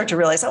to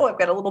realize, I've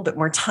got a little bit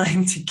more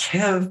time to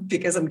give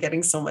because I'm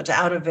getting so much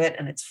out of it,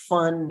 and it's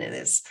fun, and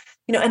it's,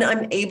 and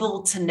I'm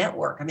able to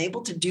network. I'm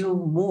able to do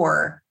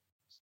more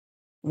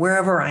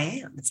wherever I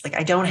am. It's like,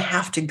 I don't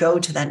have to go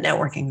to that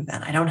networking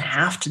event. I don't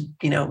have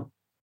to,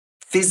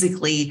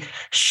 physically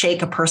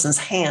shake a person's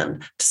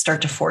hand to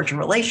start to forge a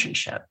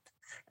relationship.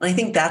 And I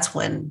think that's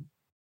when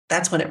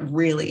it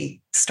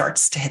really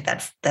starts to hit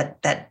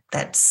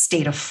that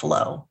state of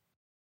flow.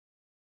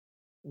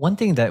 One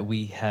thing that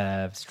we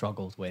have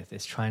struggled with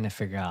is trying to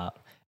figure out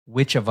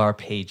which of our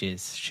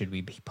pages should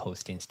we be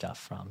posting stuff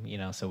from.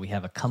 So we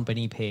have a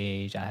company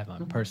page, I have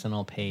a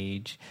personal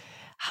page.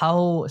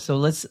 So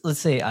let's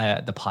say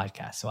the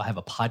podcast. So I have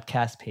a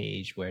podcast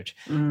page which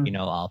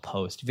I'll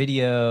post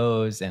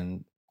videos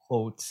and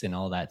quotes and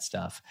all that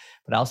stuff.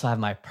 But I also have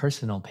my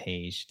personal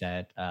page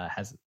that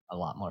has a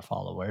lot more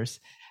followers.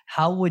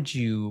 How would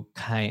you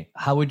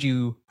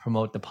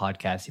promote the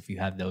podcast if you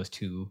have those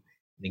two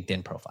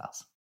LinkedIn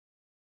profiles?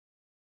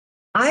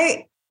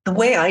 The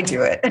way I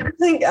do it, I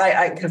think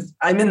because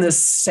I'm in the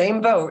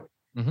same boat.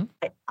 Mm-hmm.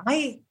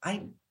 I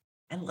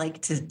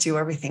like to do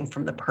everything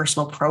from the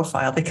personal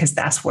profile because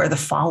that's where the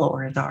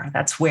followers are.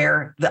 That's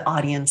where the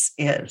audience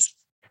is.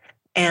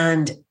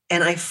 And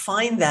I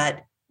find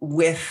that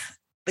with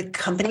the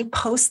company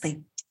posts, they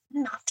tend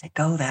not to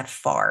go that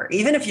far.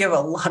 Even if you have a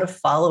lot of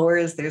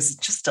followers, there's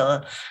just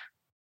a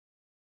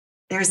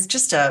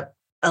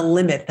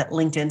limit that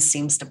LinkedIn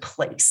seems to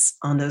place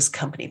on those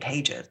company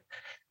pages.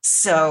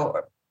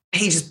 So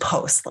pages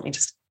posts, let me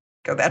just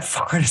go that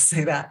far to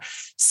say that.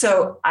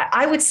 So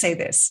I would say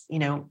this,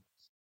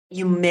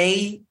 you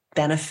may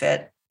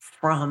benefit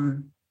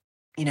from,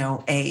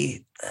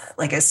 a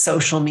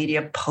social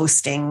media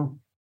posting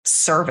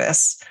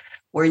service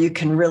where you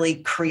can really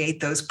create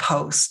those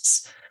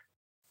posts.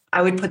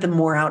 I would put them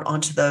more out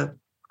onto the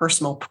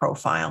personal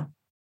profile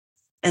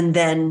and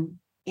then,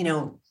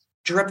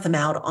 drip them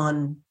out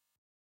on,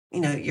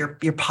 your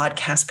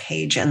podcast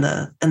page and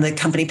the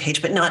company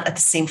page, but not at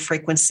the same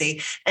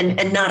frequency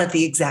and not at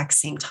the exact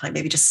same time.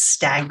 Maybe just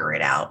stagger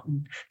it out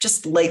and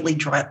just lightly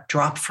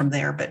drop from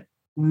there, but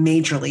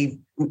majorly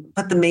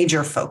put the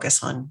major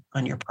focus on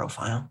your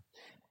profile.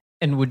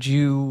 And would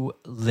you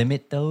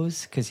limit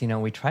those? Because,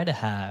 we try to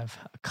have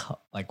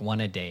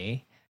one a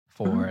day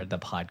for the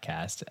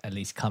podcast, at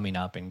least coming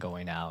up and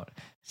going out.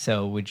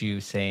 So would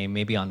you say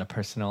maybe on the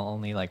personal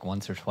only like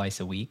once or twice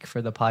a week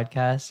for the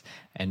podcast,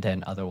 and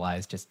then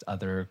otherwise just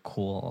other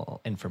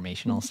cool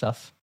informational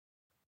stuff?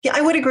 Yeah,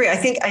 I would agree. I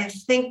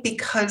think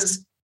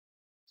because,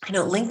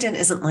 LinkedIn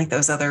isn't like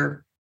those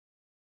other,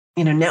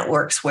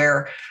 networks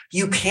where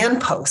you can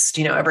post,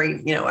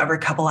 every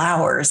couple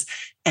hours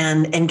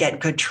and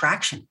get good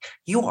traction.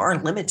 You are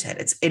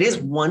limited. It is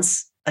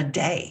once a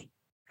day.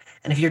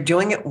 And if you're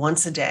doing it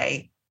once a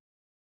day,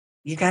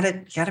 you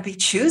gotta be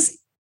choosy.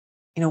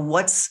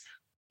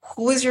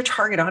 Who is your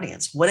target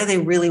audience? What do they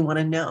really want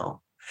to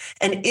know?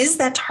 And is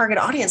that target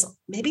audience,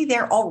 maybe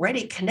they're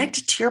already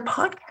connected to your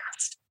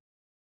podcast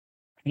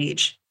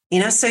page,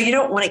 so you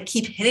don't want to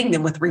keep hitting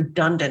them with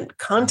redundant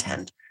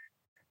content,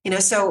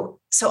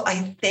 so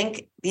I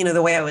think,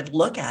 the way I would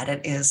look at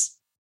it is,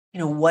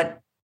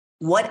 what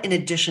in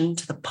addition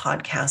to the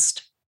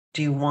podcast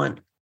do you want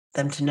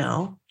them to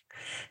know?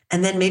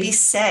 And then maybe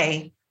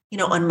say,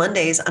 on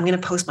Mondays, I'm going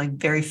to post my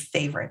very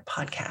favorite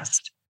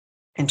podcast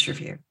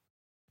interview.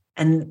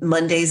 And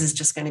Mondays is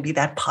just going to be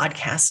that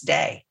podcast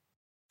day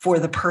for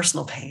the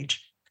personal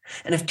page.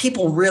 And if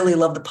people really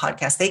love the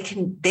podcast,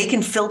 they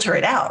can filter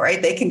it out,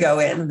 right? They can go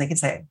in and they can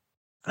say,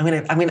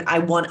 I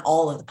want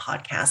all of the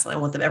podcasts and I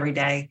want them every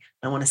day.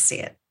 And I want to see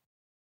it.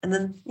 And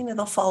then,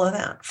 they'll follow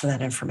that for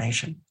that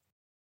information.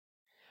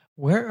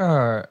 What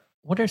are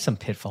some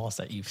pitfalls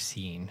that you've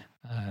seen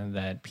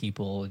that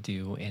people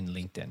do in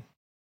LinkedIn?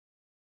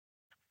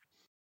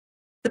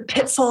 The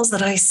pitfalls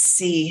that I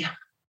see,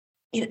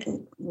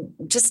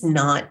 just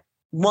not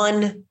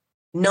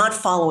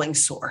following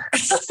SOAR,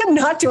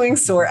 not doing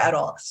SOAR at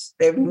all.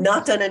 They have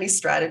not done any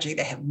strategy.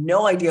 They have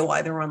no idea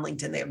why they're on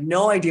LinkedIn. They have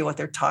no idea what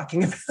they're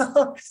talking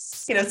about.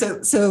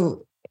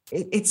 So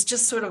it's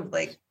just sort of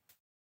like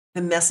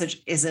the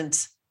message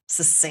isn't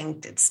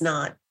succinct. It's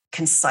not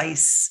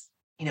concise.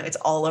 It's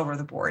all over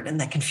the board, and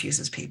that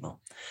confuses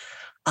people.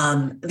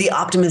 The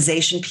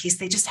optimization piece,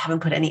 they just haven't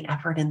put any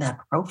effort in that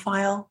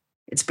profile.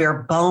 It's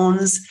bare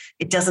bones.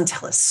 It doesn't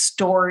tell a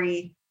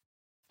story.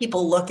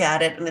 People look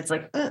at it and it's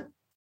like,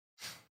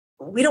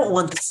 we don't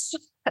want this.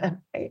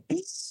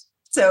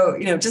 So,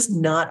 just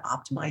not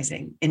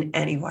optimizing in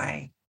any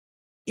way.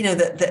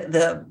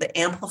 The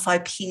amplify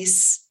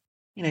piece,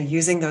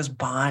 using those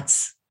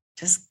bots,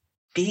 just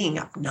being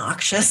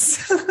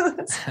obnoxious.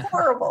 It's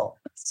horrible.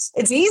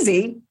 It's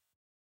easy,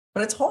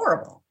 but it's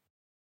horrible.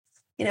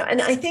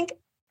 And I think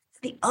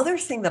the other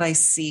thing that I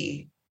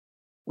see,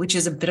 which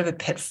is a bit of a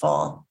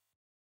pitfall,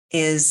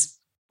 is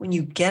when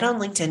you get on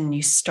LinkedIn and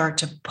you start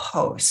to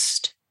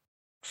post,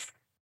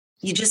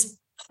 you just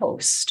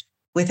post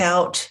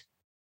without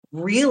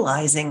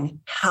realizing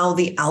how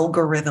the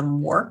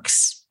algorithm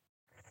works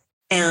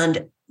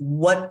and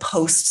what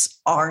posts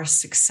are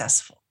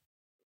successful.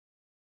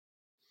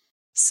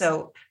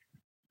 So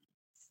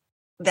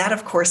that,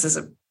 of course, is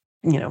a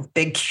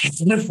big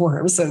can of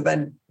worms. So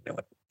then,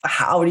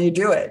 how do you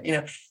do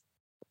it?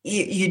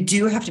 You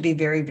do have to be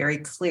very, very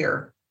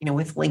clear.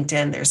 With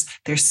LinkedIn,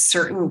 there's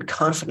certain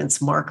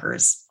confidence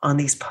markers on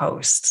these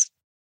posts.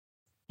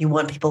 You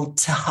want people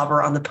to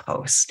hover on the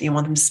post. You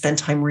want them to spend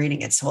time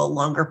reading it. So a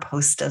longer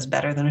post does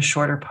better than a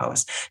shorter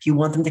post. You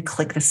want them to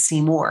click the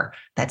see more.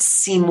 That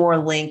see more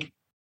link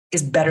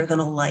is better than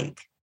a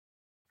like.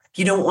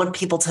 You don't want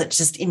people to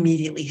just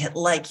immediately hit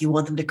like. You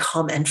want them to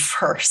comment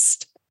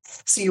first.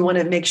 So you want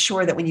to make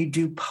sure that when you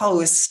do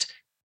post,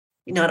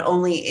 not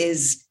only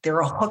is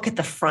there a hook at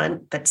the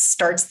front that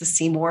starts the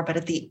see more, but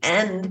at the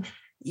end,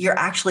 you're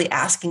actually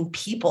asking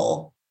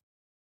people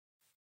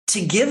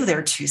to give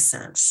their 2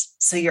 cents.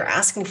 So you're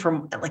asking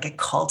for like a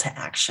call to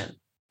action.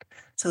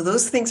 So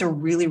those things are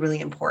really, really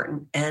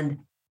important. And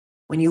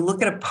when you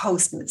look at a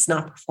post and it's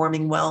not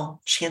performing well,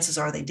 chances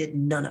are they did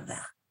none of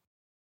that.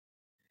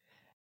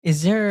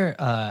 Is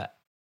there,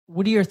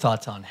 what are your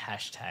thoughts on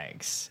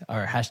hashtags?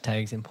 Are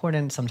hashtags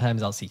important?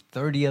 Sometimes I'll see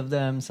 30 of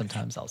them.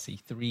 Sometimes I'll see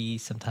 3.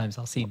 Sometimes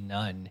I'll see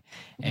none.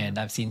 And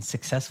I've seen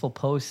successful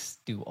posts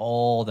do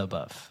all the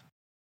above.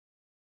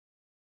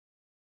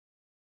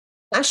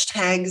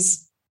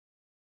 Hashtags.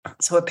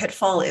 So a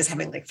pitfall is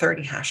having like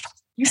 30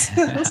 hashtags. This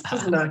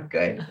is not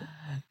good.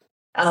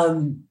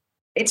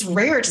 It's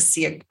rare to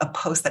see a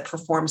post that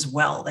performs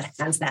well that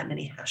has that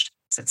many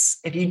hashtags.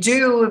 If you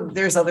do,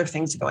 there's other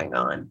things going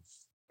on.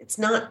 It's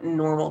not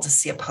normal to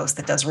see a post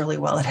that does really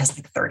well that has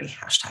like 30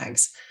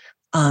 hashtags.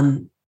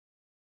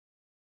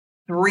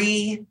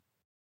 3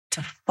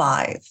 to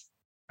 5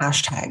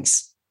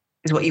 hashtags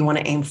is what you want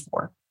to aim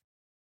for.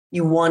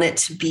 You want it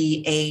to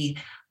be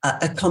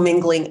a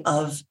commingling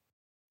of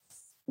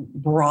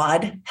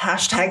broad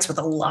hashtags with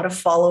a lot of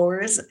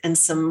followers and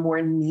some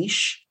more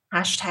niche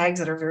hashtags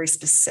that are very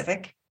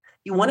specific.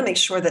 You want to make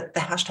sure that the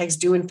hashtags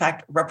do, in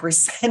fact,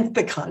 represent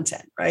the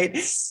content, right?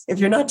 If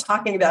you're not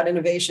talking about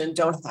innovation,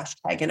 don't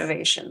hashtag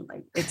innovation.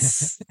 Like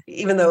it's,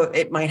 even though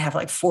it might have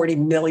like 40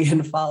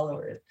 million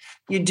followers,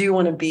 you do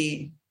want to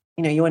be,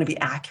 you want to be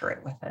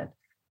accurate with it.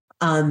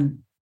 I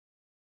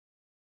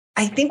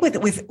think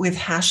with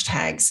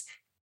hashtags,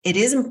 it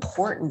is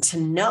important to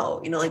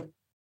know, like,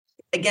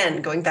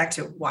 again, going back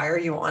to why are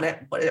you on it?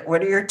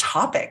 What are your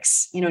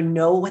topics?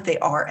 Know what they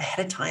are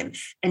ahead of time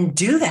and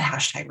do the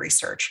hashtag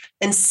research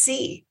and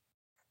see,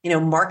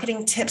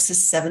 marketing tips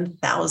is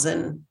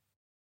 7,000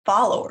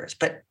 followers,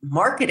 but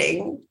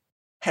marketing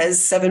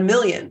has 7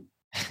 million.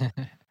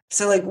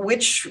 So like,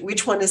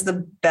 which one is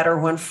the better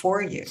one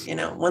for you?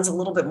 One's a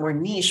little bit more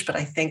niche, but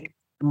I think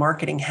the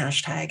marketing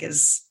hashtag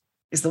is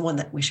the one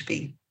that we should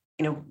be,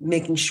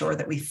 making sure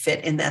that we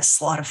fit in that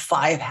slot of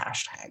 5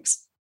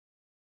 hashtags.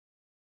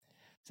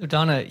 So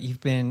Donna, you've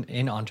been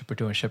in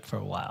entrepreneurship for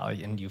a while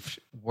and you've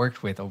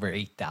worked with over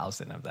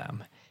 8,000 of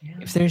them. Yeah.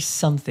 If there's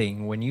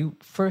something when you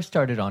first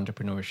started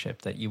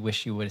entrepreneurship that you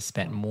wish you would have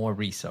spent more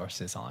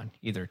resources on,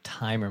 either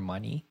time or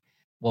money,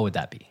 what would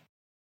that be?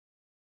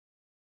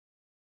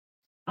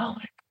 Oh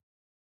my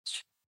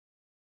gosh.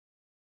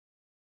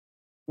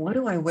 What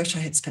do I wish I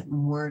had spent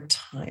more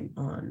time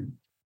on?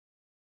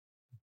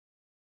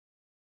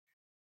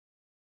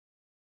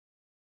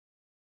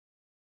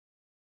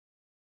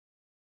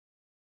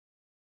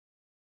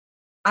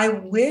 I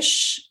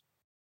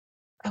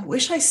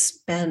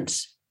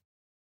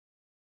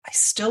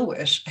still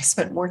wish I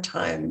spent more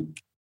time,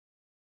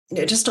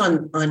 just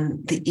on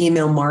the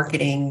email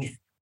marketing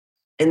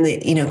and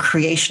the,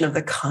 creation of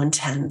the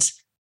content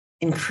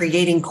and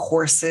creating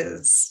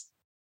courses.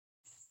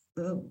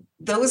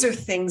 Those are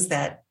things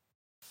that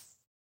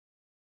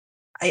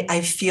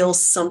I feel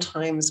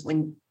sometimes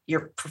when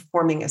you're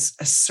performing a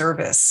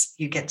service,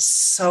 you get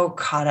so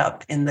caught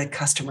up in the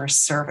customer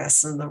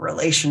service and the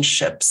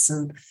relationships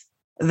and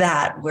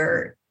that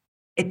where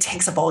it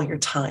takes up all your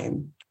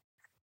time.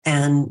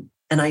 And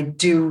I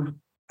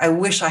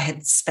wish I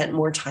had spent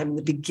more time in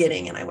the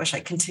beginning, and I wish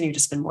I continue to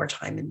spend more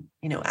time in,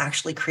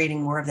 actually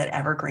creating more of that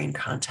evergreen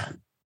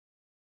content.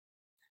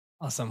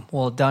 Awesome.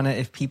 Well, Donna,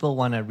 if people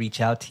want to reach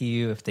out to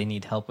you, if they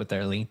need help with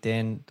their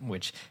LinkedIn,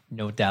 which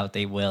no doubt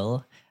they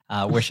will,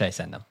 where should I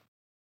send them?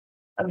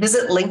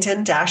 Visit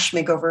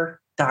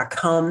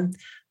linkedin-makeover.com.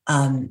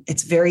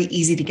 It's very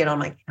easy to get on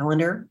my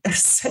calendar,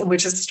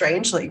 which is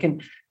strange.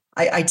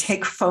 I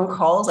take phone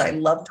calls. I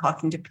love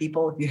talking to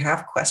people. If you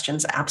have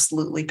questions,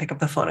 absolutely pick up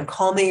the phone and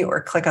call me,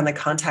 or click on the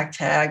contact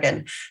tag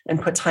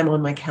and put time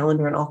on my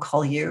calendar and I'll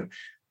call you.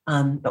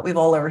 But we have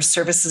all our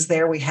services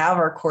there. We have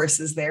our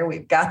courses there.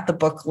 We've got the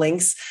book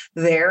links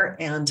there.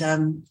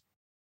 And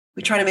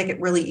we try to make it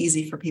really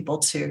easy for people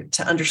to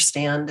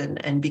understand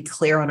and be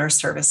clear on our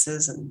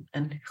services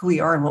and who we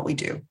are and what we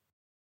do.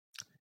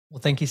 Well,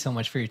 thank you so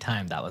much for your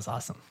time. That was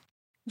awesome.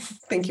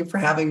 Thank you for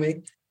having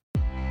me.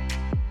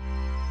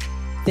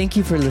 Thank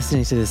you for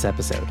listening to this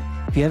episode.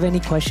 If you have any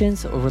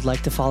questions or would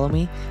like to follow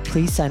me,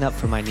 please sign up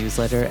for my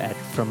newsletter at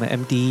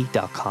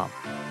fromamd.com.